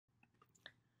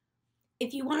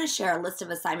If you want to share a list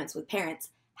of assignments with parents,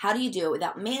 how do you do it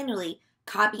without manually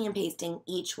copying and pasting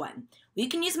each one? Well, you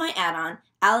can use my add-on,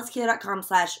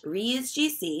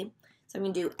 alicekeeler.com/reusegc. So I'm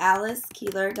going to do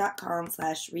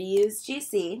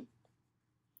alicekeeler.com/reusegc.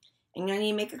 I'm going to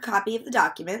need to make a copy of the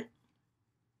document.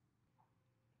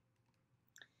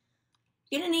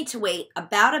 You're going to need to wait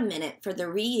about a minute for the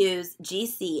Reuse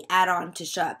GC add-on to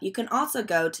show up. You can also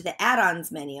go to the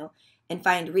add-ons menu and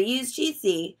find Reuse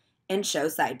GC and show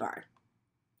sidebar.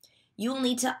 You will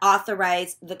need to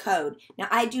authorize the code. Now,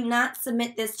 I do not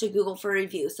submit this to Google for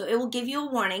review, so it will give you a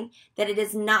warning that it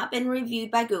has not been reviewed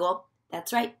by Google.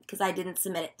 That's right, because I didn't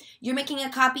submit it. You're making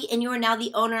a copy, and you are now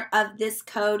the owner of this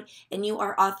code, and you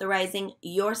are authorizing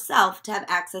yourself to have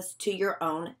access to your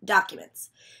own documents.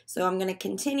 So I'm going to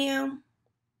continue.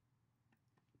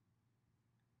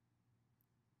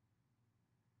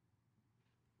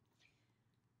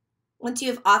 Once you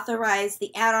have authorized the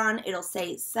add-on, it'll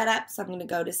say Setup, so I'm going to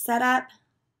go to Setup.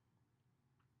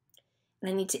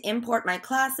 And I need to import my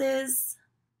classes.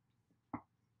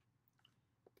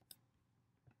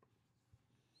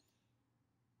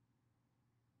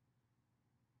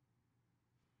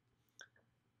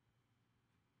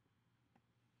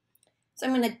 So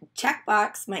I'm going to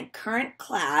checkbox my current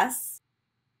class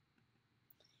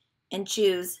and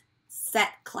choose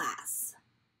Set Class.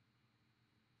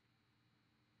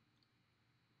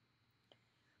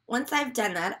 Once I've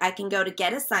done that, I can go to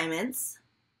Get Assignments,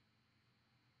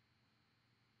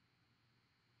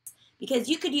 because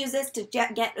you could use this to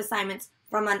get assignments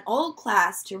from an old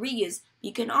class to reuse.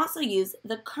 You can also use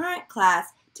the current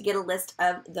class to get a list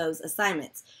of those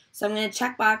assignments. So I'm going to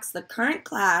checkbox the current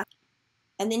class,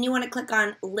 and then you want to click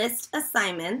on List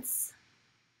Assignments.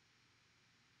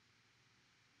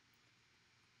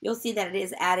 You'll see that it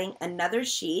is adding another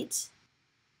sheet.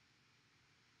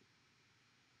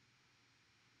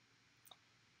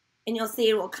 And you'll see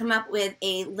it will come up with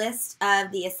a list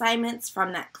of the assignments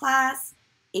from that class.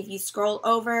 If you scroll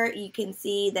over, you can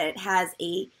see that it has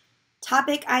a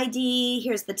topic ID.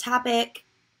 Here's the topic.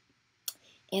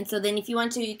 And so then if you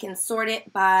want to, you can sort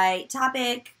it by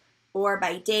topic or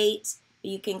by date.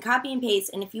 You can copy and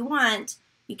paste. And if you want,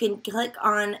 you can click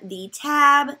on the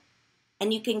tab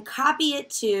and you can copy it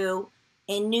to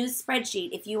a new spreadsheet.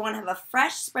 If you want to have a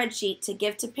fresh spreadsheet to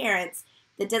give to parents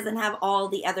that doesn't have all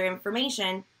the other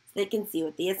information, so they can see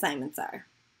what the assignments are.